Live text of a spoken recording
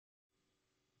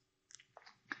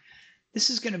This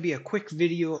is going to be a quick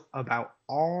video about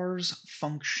R's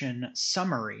function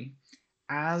summary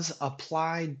as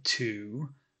applied to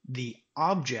the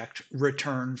object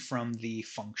returned from the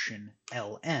function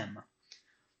lm.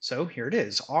 So here it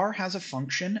is. R has a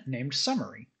function named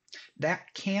summary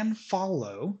that can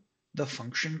follow the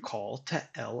function call to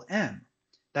lm.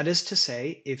 That is to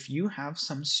say, if you have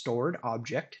some stored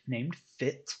object named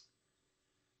fit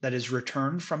that is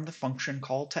returned from the function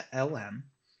call to lm,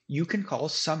 you can call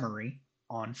summary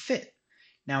on fit.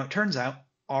 Now it turns out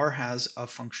R has a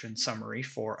function summary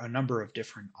for a number of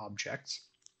different objects,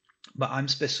 but I'm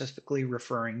specifically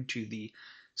referring to the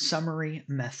summary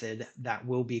method that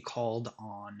will be called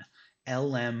on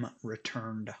lm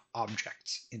returned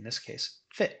objects, in this case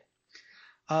fit.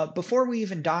 Before we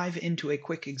even dive into a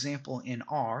quick example in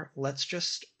R, let's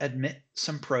just admit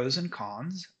some pros and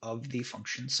cons of the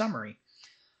function summary.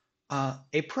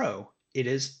 A pro, it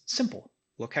is simple.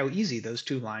 Look how easy those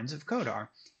 2 lines of code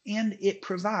are. And it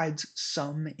provides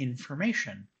some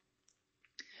information.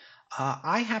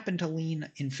 I happen to lean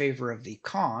in favor of the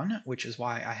con, which is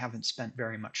why I haven't spent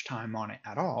very much time on it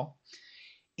at all,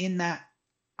 in that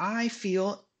I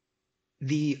feel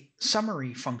the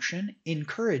summary function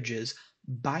encourages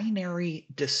binary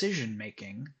decision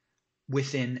making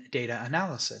within data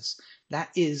analysis. That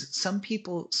is, some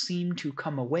people seem to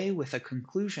come away with a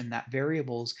conclusion that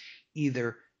variables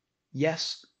either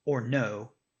yes or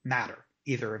no matter.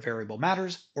 Either a variable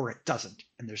matters or it doesn't,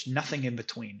 and there's nothing in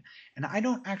between. And I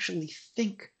don't actually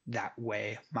think that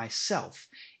way myself.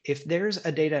 If there's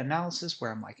a data analysis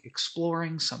where I'm like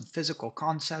exploring some physical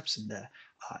concepts and the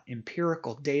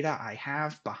empirical data I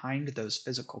have behind those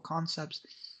physical concepts,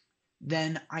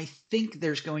 then I think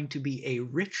there's going to be a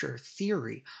richer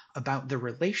theory about the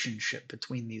relationship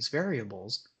between these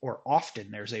variables, or often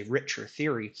there's a richer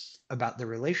theory about the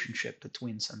relationship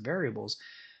between some variables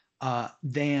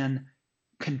than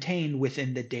contained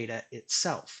within the data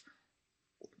itself.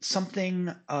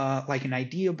 Something like an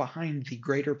idea behind the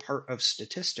greater part of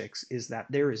statistics is that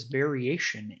there is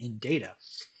variation in data,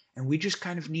 and we just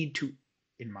kind of need to,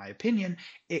 in my opinion,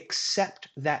 accept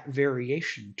that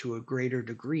variation to a greater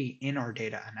degree in our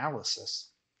data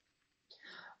analysis.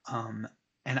 And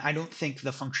I don't think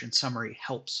the function summary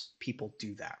helps people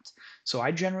do that. So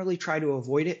I generally try to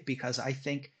avoid it because I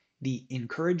think the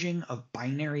encouraging of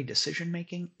binary decision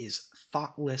making is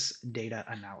thoughtless data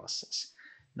analysis.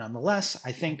 Nonetheless,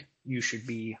 I think you should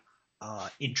be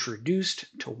introduced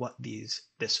to what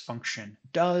this function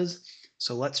does.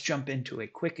 So let's jump into a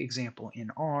quick example in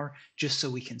R just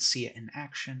so we can see it in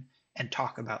action and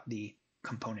talk about the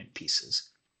component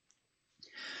pieces.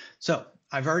 So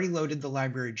I've already loaded the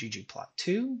library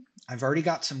ggplot2. I've already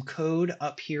got some code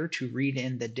up here to read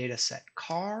in the dataset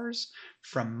cars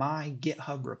from my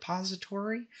GitHub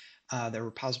repository. The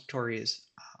repository is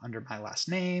under my last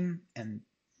name and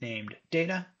named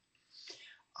data.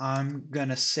 I'm going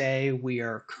to say we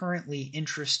are currently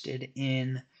interested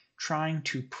in trying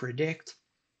to predict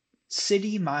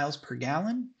city miles per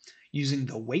gallon using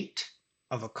the weight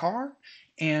of a car,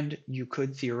 and you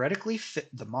could theoretically fit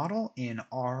the model in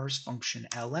R's function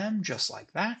lm just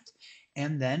like that,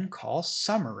 and then call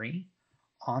summary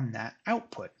on that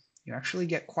output. You actually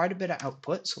get quite a bit of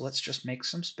output, so let's just make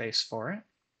some space for it.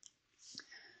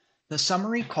 The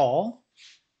summary call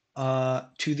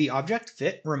to the object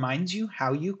fit reminds you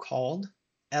how you called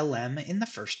lm in the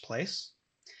first place.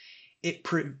 It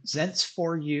presents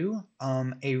for you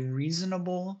a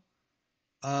reasonable,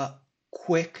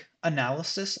 quick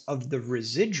analysis of the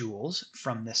residuals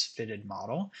from this fitted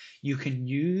model. You can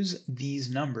use these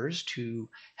numbers to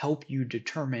help you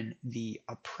determine the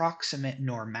approximate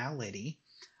normality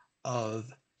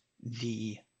of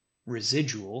the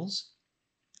residuals.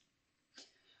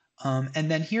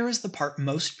 And then here is the part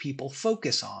most people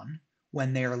focus on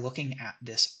when they are looking at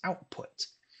this output.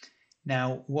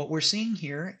 Now, what we're seeing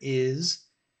here is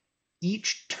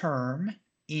each term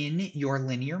in your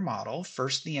linear model,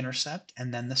 first the intercept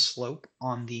and then the slope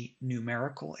on the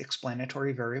numerical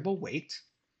explanatory variable weight.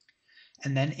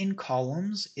 And then in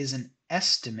columns is an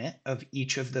estimate of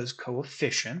each of those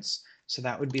coefficients. So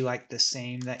that would be like the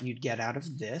same that you'd get out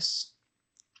of this.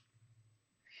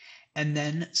 And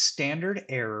then standard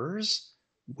errors,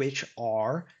 which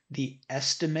are the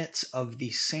estimates of the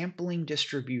sampling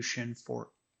distribution for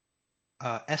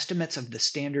estimates of the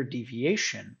standard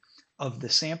deviation of the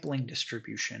sampling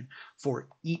distribution for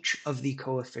each of the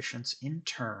coefficients in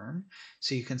turn.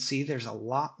 So you can see there's a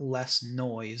lot less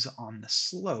noise on the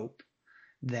slope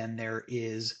than there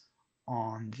is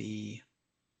on the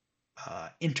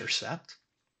intercept.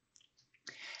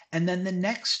 And then the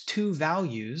next 2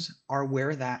 values are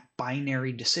where that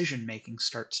binary decision making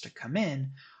starts to come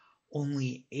in,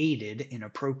 only aided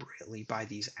inappropriately by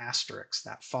these asterisks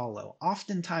that follow.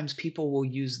 Oftentimes people will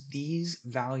use these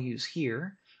values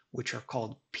here, which are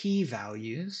called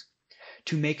p-values,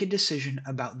 to make a decision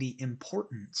about the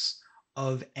importance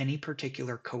of any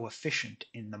particular coefficient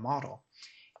in the model.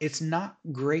 It's not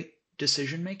great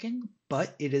decision making,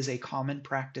 but it is a common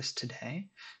practice today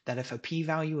that if a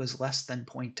p-value is less than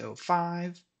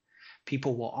 0.05,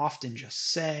 people will often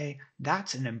just say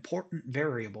that's an important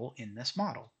variable in this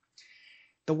model.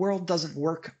 The world doesn't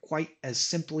work quite as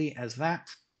simply as that.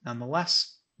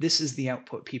 Nonetheless, this is the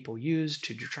output people use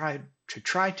to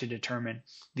try to determine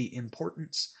the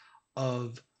importance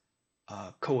of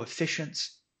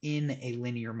coefficients in a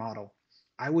linear model.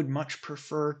 I would much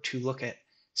prefer to look at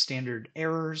standard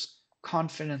errors,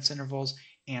 confidence intervals,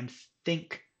 and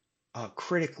think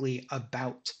critically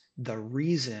about the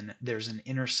reason there's an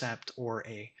intercept or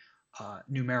a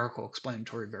numerical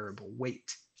explanatory variable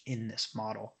weight in this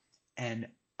model, and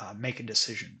make a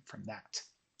decision from that.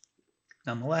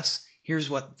 Nonetheless, here's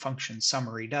what function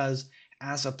summary does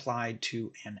as applied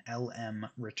to an LM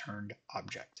returned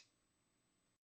object.